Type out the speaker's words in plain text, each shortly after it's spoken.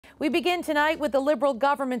We begin tonight with the Liberal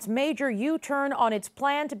government's major U-turn on its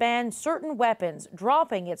plan to ban certain weapons,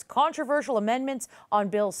 dropping its controversial amendments on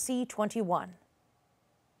Bill C-21.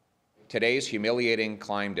 Today's humiliating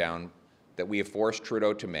climb down that we have forced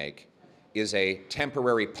Trudeau to make is a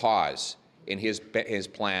temporary pause in his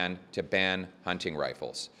plan to ban hunting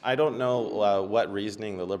rifles. I don't know what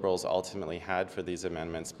reasoning the Liberals ultimately had for these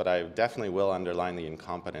amendments, but I definitely will underline the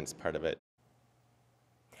incompetence part of it.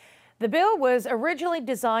 The bill was originally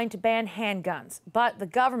designed to ban handguns, but the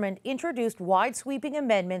government introduced wide-sweeping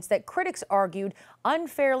amendments that critics argued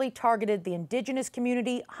unfairly targeted the Indigenous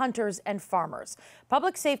community, hunters and farmers.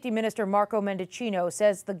 Public Safety Minister Marco Mendicino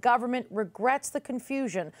says the government regrets the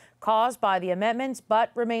confusion caused by the amendments, but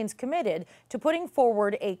remains committed to putting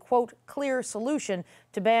forward a, quote, clear solution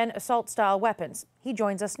to ban assault-style weapons. He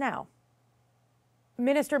joins us now.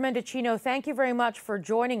 Minister Mendicino, thank you very much for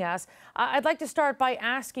joining us. I'd like to start by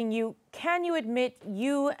asking you, can you admit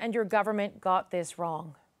you and your government got this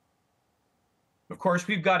wrong? Of course,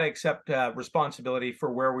 we've got to accept responsibility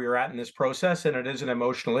for where we are at in this process, and it is an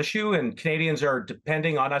emotional issue, and Canadians are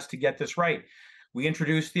depending on us to get this right. We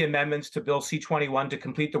introduced the amendments to Bill C-21 to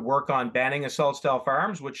complete the work on banning assault-style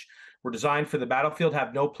firearms, which were designed for the battlefield,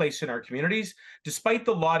 have no place in our communities. Despite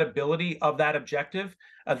the laudability of that objective,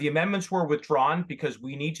 the amendments were withdrawn because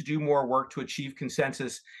we need to do more work to achieve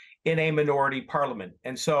consensus in a minority parliament.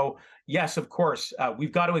 And so, yes, of course,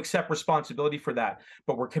 we've got to accept responsibility for that,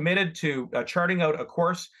 but we're committed to charting out a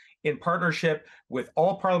course in partnership with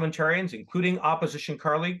all parliamentarians, including opposition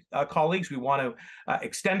colleagues. We want to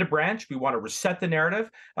extend a branch. We want to reset the narrative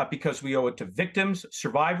because we owe it to victims,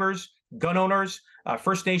 survivors, gun owners,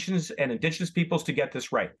 First Nations and Indigenous peoples to get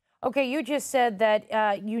this right. Okay, you just said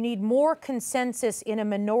that you need more consensus in a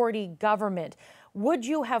minority government. Would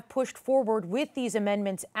you have pushed forward with these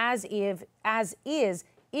amendments as is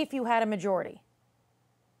if you had a majority?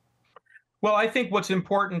 Well, I think what's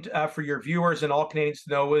important for your viewers and all Canadians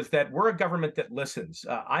to know is that we're a government that listens.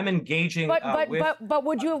 I'm engaging But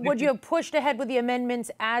would you have pushed ahead with the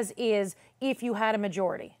amendments as is if you had a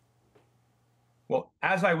majority? Well,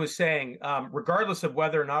 as I was saying, regardless of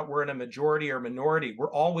whether or not we're in a majority or minority,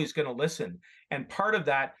 we're always going to listen. And part of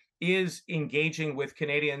that is engaging with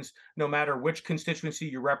Canadians, no matter which constituency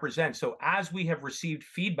you represent. So as we have received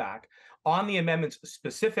feedback on the amendments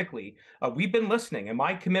specifically, we've been listening. And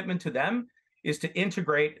my commitment to them is to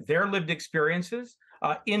integrate their lived experiences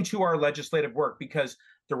into our legislative work, because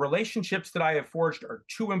the relationships that I have forged are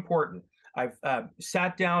too important. I've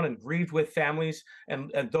sat down and grieved with families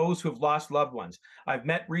and those who have lost loved ones. I've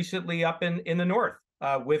met recently up in the north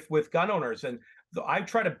with gun owners, and I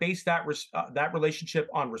try to base that relationship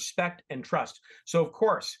on respect and trust. So, of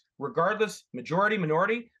course, regardless, majority,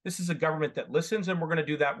 minority, this is a government that listens, and we're going to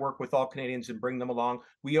do that work with all Canadians and bring them along.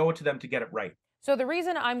 We owe it to them to get it right. So the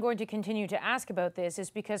reason I'm going to continue to ask about this is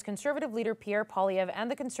because Conservative leader Pierre Poilievre and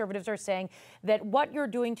the Conservatives are saying that what you're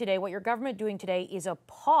doing today, what your government doing today, is a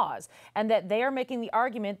pause, and that they are making the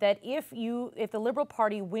argument that if the Liberal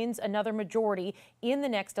Party wins another majority in the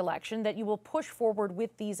next election, that you will push forward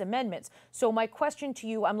with these amendments. So my question to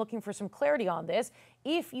you, I'm looking for some clarity on this.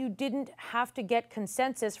 If you didn't have to get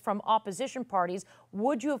consensus from opposition parties,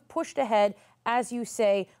 would you have pushed ahead, as you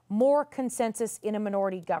say, more consensus in a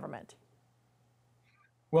minority government?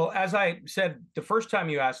 Well, as I said the first time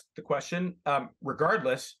you asked the question,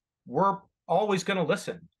 regardless, we're always going to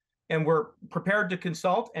listen. And we're prepared to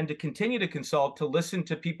consult and to continue to consult, to listen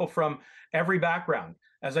to people from every background.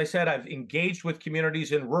 As I said, I've engaged with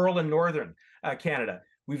communities in rural and northern Canada.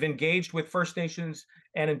 We've engaged with First Nations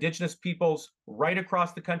and Indigenous peoples right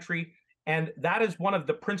across the country. And that is one of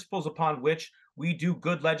the principles upon which we do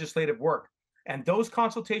good legislative work. And those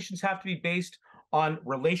consultations have to be based on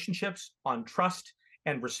relationships, on trust,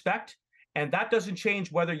 and respect. And that doesn't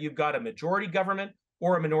change whether you've got a majority government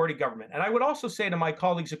or a minority government. And I would also say to my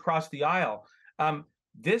colleagues across the aisle,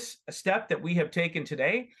 this step that we have taken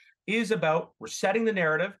today is about resetting the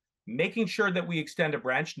narrative, making sure that we extend a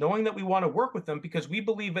branch, knowing that we want to work with them, because we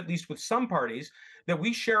believe, at least with some parties, that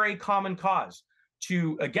we share a common cause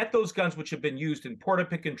to get those guns which have been used in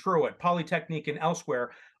Portapic-and-Truro, at Polytechnique and elsewhere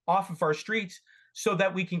off of our streets, so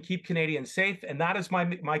that we can keep Canadians safe. And that is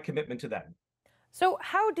my commitment to them. So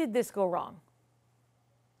how did this go wrong?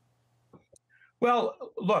 Well,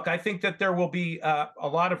 look, I think that there will be a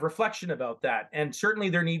lot of reflection about that. And certainly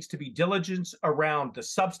there needs to be diligence around the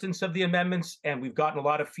substance of the amendments. And we've gotten a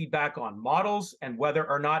lot of feedback on models and whether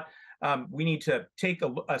or not We need to take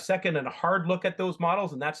a second and a hard look at those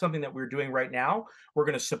models, and that's something that we're doing right now. We're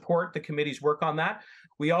going to support the committee's work on that.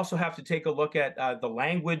 We also have to take a look at the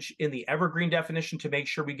language in the evergreen definition to make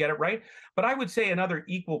sure we get it right. But I would say another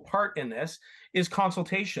equal part in this is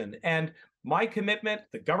consultation. And my commitment,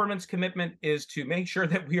 the government's commitment, is to make sure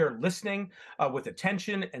that we are listening with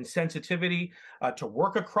attention and sensitivity to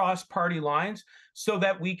work across party lines so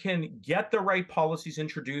that we can get the right policies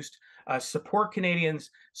introduced, support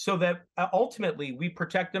Canadians so that ultimately we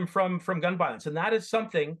protect them from gun violence. And that is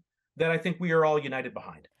something that I think we are all united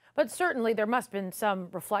behind. But certainly there must have been some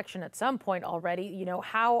reflection at some point already. You know,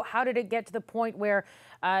 how did it get to the point where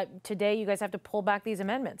today you guys have to pull back these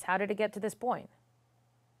amendments? How did it get to this point?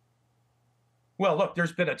 Well, look,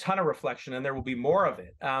 there's been a ton of reflection and there will be more of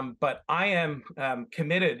it. But I am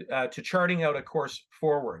committed to charting out a course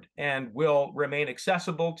forward and will remain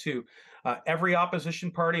accessible to every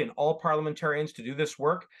opposition party and all parliamentarians to do this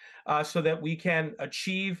work so that we can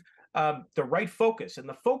achieve the right focus. And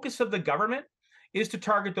the focus of the government is to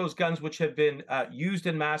target those guns which have been used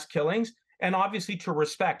in mass killings, and obviously to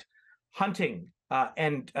respect hunting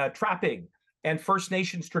and trapping and First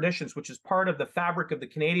Nations traditions, which is part of the fabric of the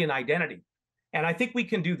Canadian identity. And I think we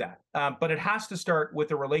can do that. But it has to start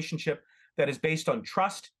with a relationship that is based on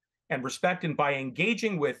trust and respect. And by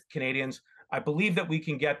engaging with Canadians, I believe that we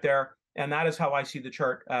can get there. And that is how I see the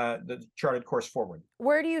charted course forward.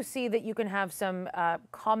 Where do you see that you can have some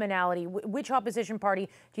commonality? Which opposition party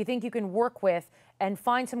do you think you can work with and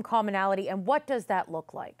find some commonality? And what does that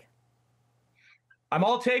look like? I'm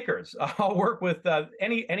all takers. I'll work with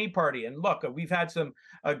any party. And look, we've had some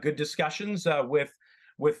good discussions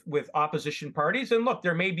with opposition parties. And look,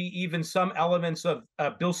 there may be even some elements of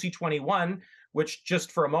Bill C-21, which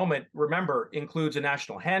just for a moment, remember, includes a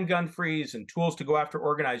national handgun freeze and tools to go after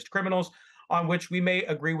organized criminals, on which we may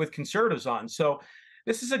agree with Conservatives on. So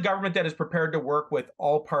this is a government that is prepared to work with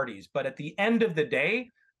all parties. But at the end of the day,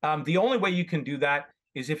 the only way you can do that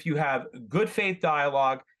is if you have good faith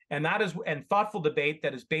dialogue and thoughtful debate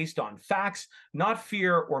that is based on facts, not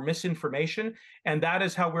fear or misinformation. And that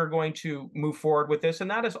is how we're going to move forward with this. And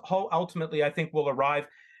that is how ultimately I think we'll arrive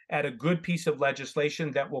at a good piece of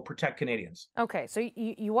legislation that will protect Canadians. Okay, so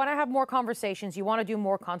you want to have more conversations, you want to do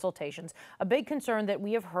more consultations. A big concern that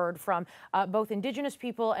we have heard from both Indigenous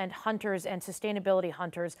people and hunters and sustainability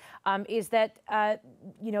hunters is that,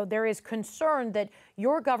 there is concern that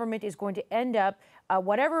your government is going to end up,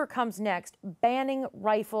 whatever comes next, banning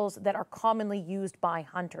rifles that are commonly used by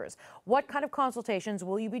hunters. What kind of consultations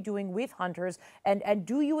will you be doing with hunters? And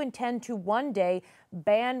do you intend to one day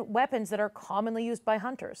ban weapons that are commonly used by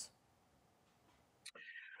hunters?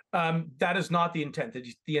 That is not the intent.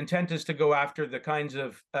 The intent is to go after the kinds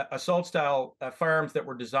of assault-style firearms that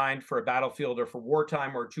were designed for a battlefield or for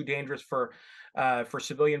wartime or too dangerous for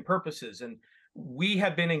civilian purposes. And we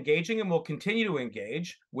have been engaging and will continue to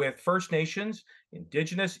engage with First Nations,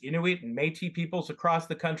 Indigenous, Inuit, and Métis peoples across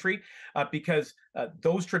the country because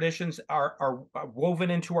those traditions are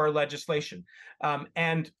woven into our legislation.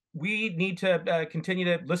 And we need to continue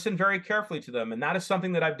to listen very carefully to them. And that is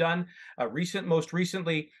something that I've done most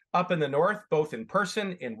recently up in the north, both in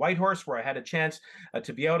person in Whitehorse, where I had a chance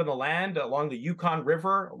to be out on the land along the Yukon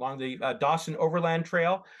River, along the Dawson Overland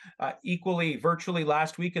Trail, equally virtually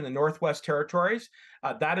last week in the Northwest Territories.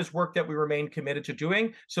 That is work that we remain committed to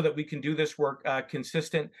doing so that we can do this work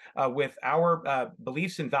consistent with our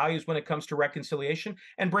beliefs and values when it comes to reconciliation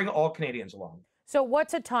and bring all Canadians along. So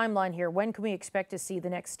what's a timeline here? When can we expect to see the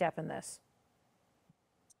next step in this?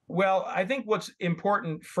 Well, I think what's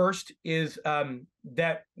important first is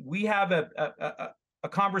that we have a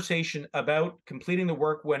conversation about completing the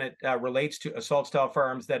work when it relates to assault-style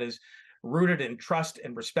firearms that is rooted in trust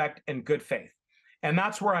and respect and good faith. And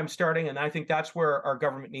that's where I'm starting, and I think that's where our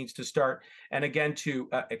government needs to start. And again, to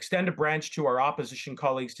extend a branch to our opposition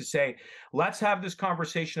colleagues to say, let's have this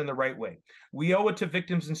conversation in the right way. We owe it to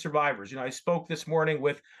victims and survivors. I spoke this morning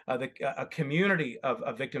with a community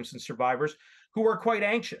of victims and survivors who are quite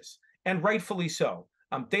anxious, and rightfully so.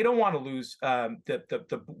 They don't want to lose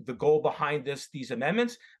the goal behind these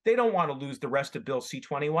amendments. They don't want to lose the rest of Bill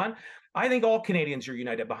C-21. I think all Canadians are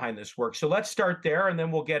united behind this work. So let's start there, and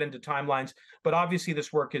then we'll get into timelines. But obviously,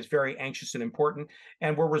 this work is very anxious and important,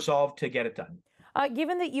 and we're resolved to get it done.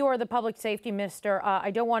 Given that you are the public safety minister,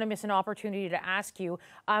 I don't want to miss an opportunity to ask you,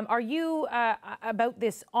 are you about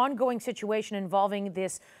this ongoing situation involving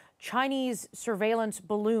this Chinese surveillance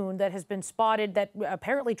balloon that has been spotted that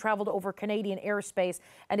apparently traveled over Canadian airspace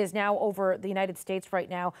and is now over the United States right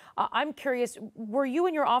now? I'm curious, were you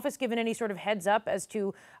in your office given any sort of heads up as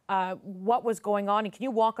to what was going on? And can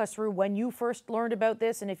you walk us through when you first learned about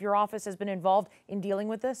this and if your office has been involved in dealing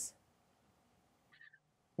with this?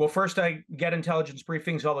 Well, first, I get intelligence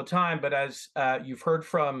briefings all the time, but as you've heard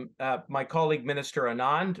from my colleague, Minister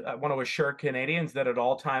Anand, I want to assure Canadians that at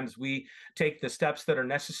all times we take the steps that are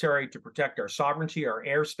necessary to protect our sovereignty, our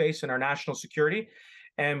airspace, and our national security.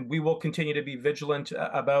 And we will continue to be vigilant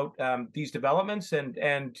about these developments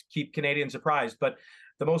and keep Canadians apprised. But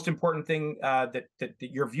the most important thing that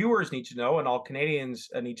your viewers need to know, and all Canadians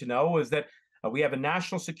need to know, is that we have a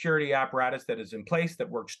national security apparatus that is in place that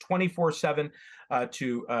works 24/7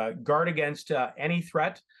 to guard against any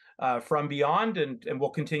threat from beyond, and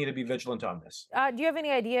we'll continue to be vigilant on this. Do you have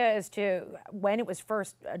any idea as to when it was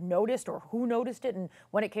first noticed or who noticed it and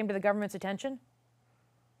when it came to the government's attention?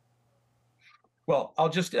 Well, I'll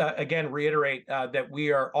just again reiterate that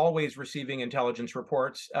we are always receiving intelligence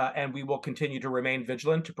reports, and we will continue to remain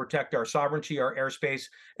vigilant to protect our sovereignty, our airspace,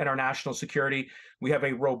 and our national security. We have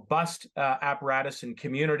a robust apparatus and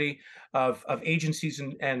community of agencies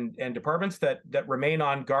and departments that remain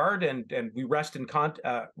on guard, and we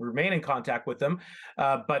remain in contact with them.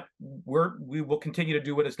 But we will continue to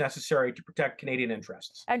do what is necessary to protect Canadian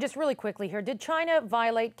interests. And just really quickly here, did China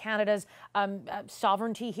violate Canada's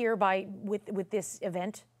sovereignty here with this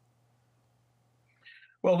event?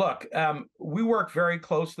 Well, look, we work very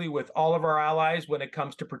closely with all of our allies when it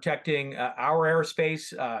comes to protecting our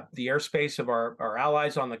airspace, the airspace of our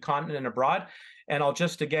allies on the continent and abroad. And I'll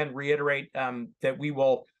just again reiterate that we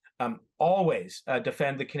will always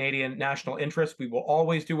defend the Canadian national interest. We will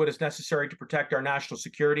always do what is necessary to protect our national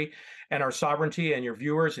security and our sovereignty. And your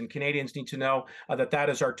viewers and Canadians need to know that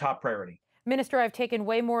is our top priority. Minister, I've taken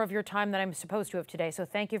way more of your time than I'm supposed to have today, so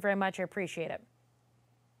thank you very much. I appreciate it.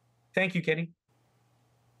 Thank you, Katie.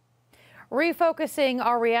 Refocusing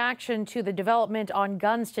our reaction to the development on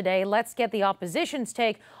guns today, let's get the opposition's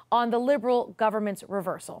take on the Liberal government's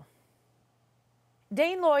reversal.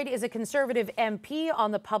 Dane Lloyd is a Conservative MP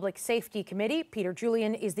on the Public Safety Committee. Peter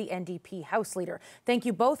Julian is the NDP House Leader. Thank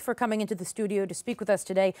you both for coming into the studio to speak with us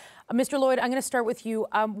today. Mr. Lloyd, I'm going to start with you.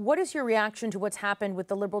 What is your reaction to what's happened with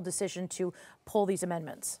the Liberal decision to pull these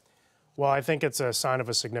amendments? Well, I think it's a sign of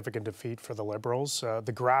a significant defeat for the Liberals.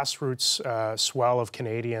 The grassroots swell of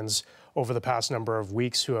Canadians over the past number of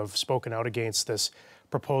weeks who have spoken out against this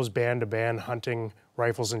proposed ban to ban hunting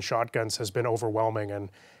rifles and shotguns has been overwhelming. And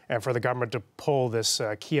for the government to pull this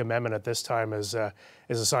key amendment at this time is a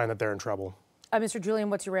sign that they're in trouble. Mr. Julian,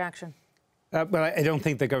 what's your reaction? Well, I don't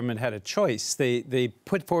think the government had a choice. They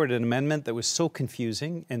put forward an amendment that was so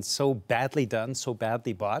confusing and so badly done, so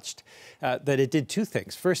badly botched, that it did two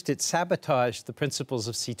things. First, it sabotaged the principles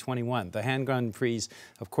of C-21, the handgun freeze,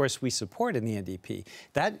 of course, we support in the NDP.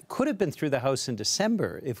 That could have been through the House in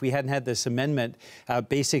December if we hadn't had this amendment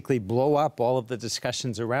basically blow up all of the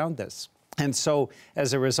discussions around this. And so,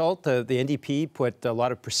 as a result, the NDP put a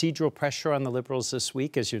lot of procedural pressure on the Liberals this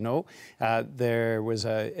week. As you know, there was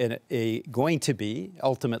going to be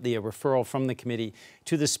ultimately a referral from the committee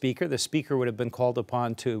to the Speaker. The Speaker would have been called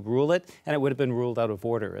upon to rule it, and it would have been ruled out of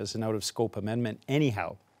order as an out-of-scope amendment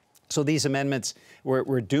anyhow. So these amendments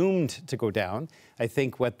were doomed to go down. I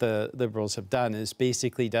think what the Liberals have done is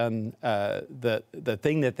basically done the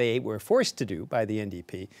thing that they were forced to do by the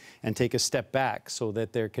NDP and take a step back so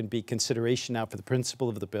that there can be consideration now for the principle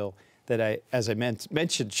of the bill that as I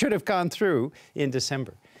mentioned, should have gone through in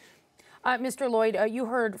December. Mr. Lloyd, you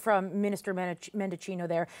heard from Minister Mendicino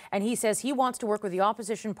there, and he says he wants to work with the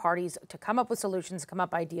opposition parties to come up with solutions, come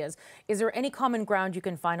up ideas. Is there any common ground you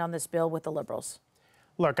can find on this bill with the Liberals?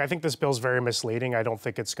 Look, I think this bill is very misleading. I don't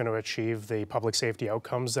think it's going to achieve the public safety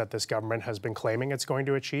outcomes that this government has been claiming it's going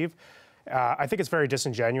to achieve. I think it's very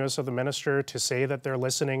disingenuous of the minister to say that they're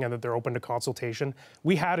listening and that they're open to consultation.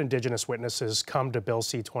 We had Indigenous witnesses come to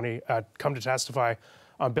come to testify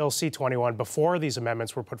on Bill C-21 before these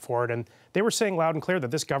amendments were put forward, and they were saying loud and clear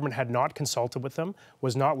that this government had not consulted with them,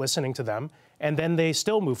 was not listening to them, and then they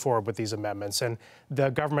still move forward with these amendments. And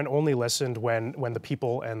the government only listened when the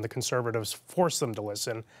people and the Conservatives forced them to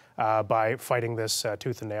listen by fighting this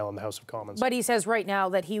tooth and nail in the House of Commons. But he says right now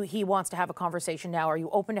that he wants to have a conversation now. Are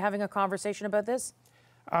you open to having a conversation about this?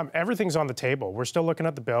 Everything's on the table. We're still looking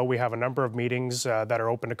at the bill. We have a number of meetings that are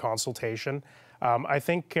open to consultation. I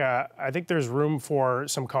think there's room for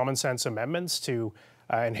some common sense amendments to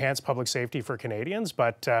enhance public safety for Canadians,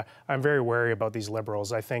 but I'm very wary about these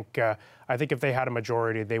Liberals. I think if they had a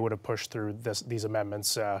majority, they would have pushed through these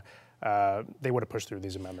amendments they would have pushed through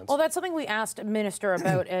these amendments. Well, that's something we asked Minister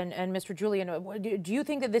about, and Mr. Julian, do you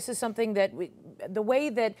think that this is something that, the way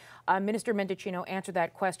that Minister Mendicino answered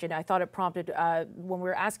that question, I thought it prompted, when we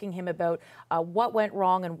were asking him about what went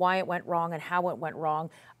wrong and why it went wrong and how it went wrong,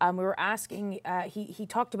 we were asking, he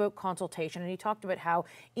talked about consultation, and he talked about how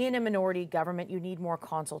in a minority government you need more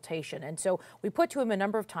consultation. And so we put to him a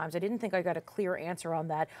number of times, I didn't think I got a clear answer on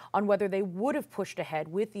that, on whether they would have pushed ahead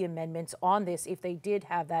with the amendments on this if they did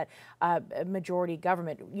have that majority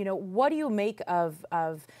government. You know, what do you make of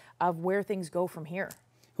where things go from here?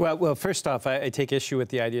 Well, first off, I take issue with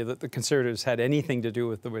the idea that the Conservatives had anything to do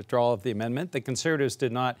with the withdrawal of the amendment. The Conservatives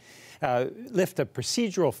did not lift a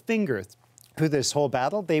procedural finger through this whole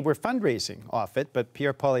battle. They were fundraising off it, but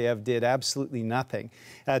Pierre Poilievre did absolutely nothing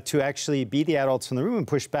to actually be the adults in the room and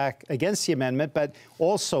push back against the amendment, but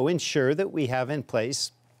also ensure that we have in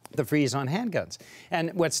place the freeze on handguns.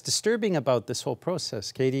 And what's disturbing about this whole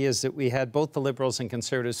process, Katie, is that we had both the Liberals and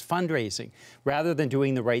Conservatives fundraising rather than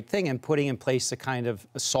doing the right thing and putting in place a kind of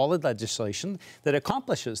solid legislation that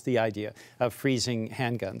accomplishes the idea of freezing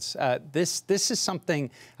handguns. This is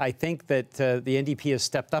something I think that the NDP has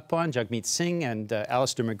stepped up on. Jagmeet Singh and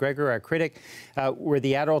Alistair McGregor, our critic, were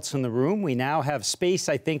the adults in the room. We now have space,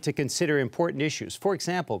 I think, to consider important issues. For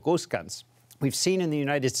example, ghost guns. We've seen in the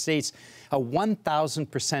United States a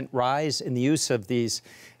 1,000% rise in the use of these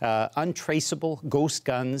untraceable ghost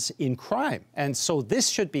guns in crime. And so this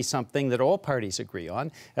should be something that all parties agree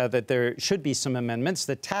on, that there should be some amendments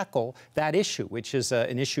that tackle that issue, which is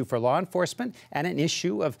an issue for law enforcement and an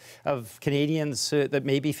issue of Canadians that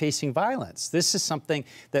may be facing violence. This is something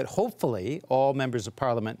that hopefully all members of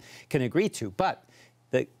Parliament can agree to. But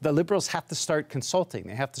the Liberals have to start consulting.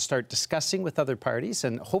 They have to start discussing with other parties,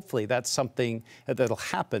 and hopefully that's something that'll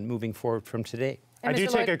happen moving forward from today. I do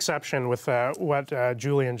take exception with what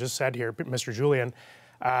Julian just said here, Mr. Julian.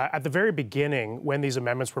 At the very beginning, when these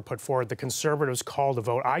amendments were put forward, the Conservatives called a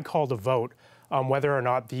vote. I called a vote on whether or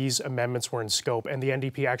not these amendments were in scope, and the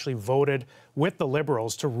NDP actually voted with the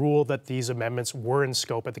Liberals to rule that these amendments were in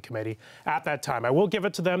scope at the committee at that time. I will give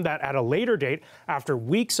it to them that at a later date, after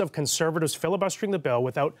weeks of Conservatives filibustering the bill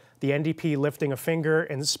without the NDP lifting a finger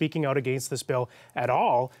and speaking out against this bill at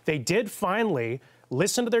all, they did finally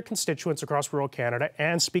listen to their constituents across rural Canada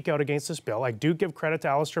and speak out against this bill. I do give credit to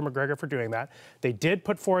Alistair McGregor for doing that. They did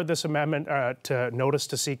put forward this amendment to notice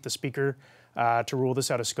to seek the Speaker to rule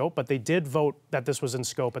this out of scope, but they did vote that this was in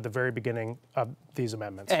scope at the very beginning of these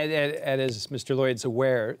amendments. And as Mr. Lloyd's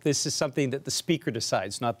aware, this is something that the Speaker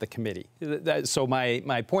decides, not the committee. So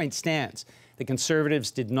my point stands. The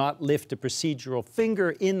Conservatives did not lift a procedural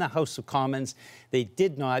finger in the House of Commons. They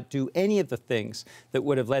did not do any of the things that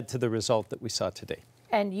would have led to the result that we saw today.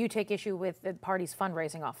 And you take issue with the parties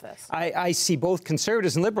fundraising off this? I see both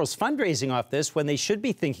Conservatives and Liberals fundraising off this when they should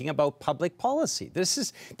be thinking about public policy. This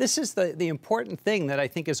is the important thing that I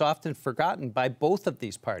think is often forgotten by both of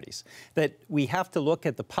these parties, that we have to look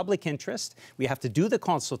at the public interest, we have to do the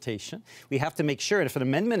consultation, we have to make sure, and if an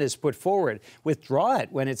amendment is put forward, withdraw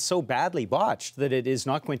it when it's so badly botched that it is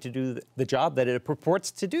not going to do the job that it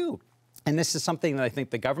purports to do. And this is something that I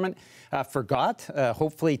think the government forgot.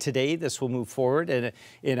 Hopefully today this will move forward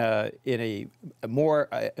in a more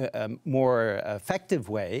effective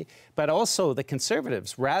way. But also the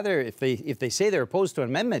Conservatives, rather, if they say they're opposed to an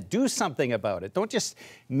amendment, do something about it. Don't just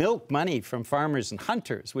milk money from farmers and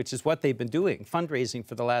hunters, which is what they've been doing, fundraising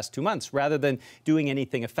for the last 2 months, rather than doing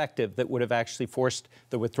anything effective that would have actually forced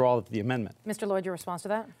the withdrawal of the amendment. Mr. Lloyd, your response to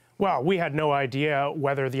that? Well, we had no idea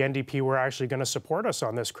whether the NDP were actually going to support us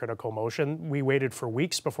on this critical motion. We waited for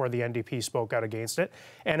weeks before the NDP spoke out against it.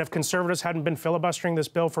 And if Conservatives hadn't been filibustering this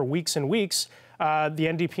bill for weeks and weeks, the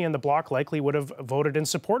NDP and the Bloc likely would have voted in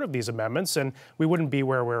support of these amendments, and we wouldn't be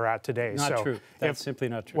where we're at today. Not true. That's simply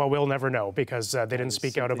not true. Well, we'll never know because they didn't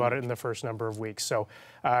speak out about it in the first number of weeks. So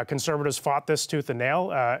Conservatives fought this tooth and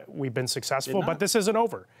nail. We've been successful, but this isn't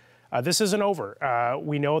over. This isn't over.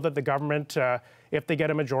 We know that the government, if they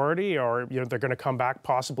get a majority, or they're going to come back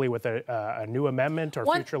possibly with a new amendment or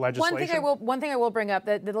future legislation. One thing I will bring up,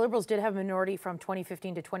 that the Liberals did have a minority from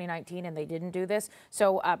 2015 to 2019, and they didn't do this.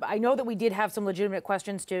 So I know that we did have some legitimate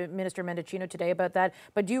questions to Minister Mendicino today about that.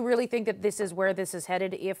 But do you really think that this is where this is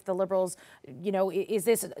headed? If the Liberals, is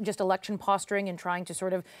this just election posturing and trying to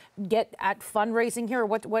sort of get at fundraising here, or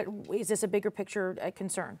what is this a bigger picture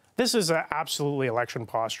concern? This is absolutely election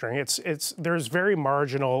posturing. There's very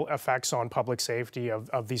marginal effects on public safety. safety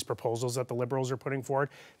of these proposals that the Liberals are putting forward.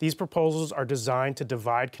 These proposals are designed to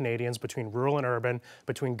divide Canadians between rural and urban,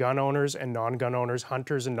 between gun owners and non-gun owners,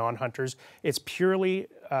 hunters and non-hunters. It's purely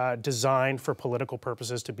designed for political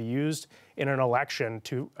purposes to be used in an election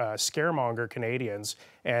to scaremonger Canadians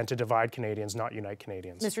and to divide Canadians, not unite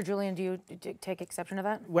Canadians. Mr. Julian, do you take exception to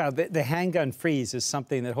that? Well, the handgun freeze is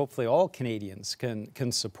something that hopefully all Canadians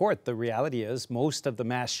can support. The reality is most of the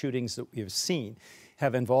mass shootings that we've seen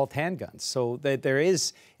have involved handguns. So there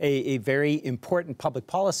is a very important public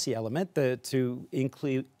policy element to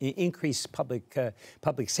increase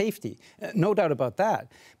public safety. No doubt about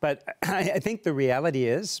that. But I think the reality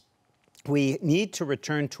is we need to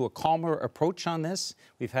return to a calmer approach on this.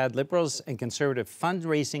 We've had Liberals and Conservative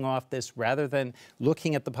fundraising off this rather than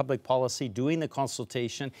looking at the public policy, doing the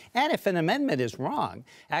consultation, and if an amendment is wrong,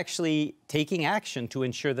 actually taking action to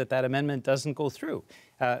ensure that that amendment doesn't go through.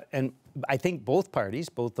 And I think both parties,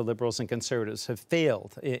 both the Liberals and Conservatives, have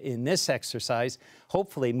failed in this exercise.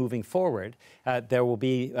 Hopefully, moving forward, there will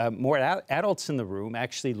be more adults in the room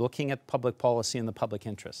actually looking at public policy and the public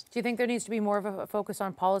interest. Do you think there needs to be more of a focus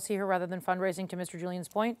on policy here rather than fundraising, to Mr. Julian's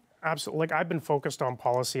point? Absolutely. Like, I've been focused on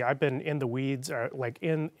policy. I've been in the weeds, like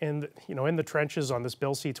in the trenches on this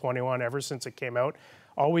Bill C-21 ever since it came out.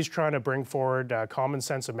 Always trying to bring forward common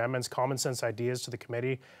sense amendments, common sense ideas to the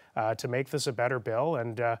committee to make this a better bill.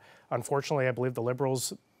 And unfortunately, I believe the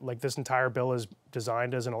Liberals, like, this entire bill is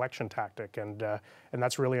designed as an election tactic, and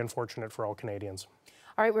that's really unfortunate for all Canadians.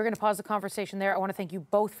 All right, we're going to pause the conversation there. I want to thank you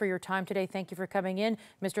both for your time today. Thank you for coming in.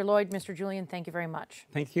 Mr. Lloyd, Mr. Julian, thank you very much.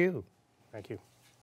 Thank you. Thank you.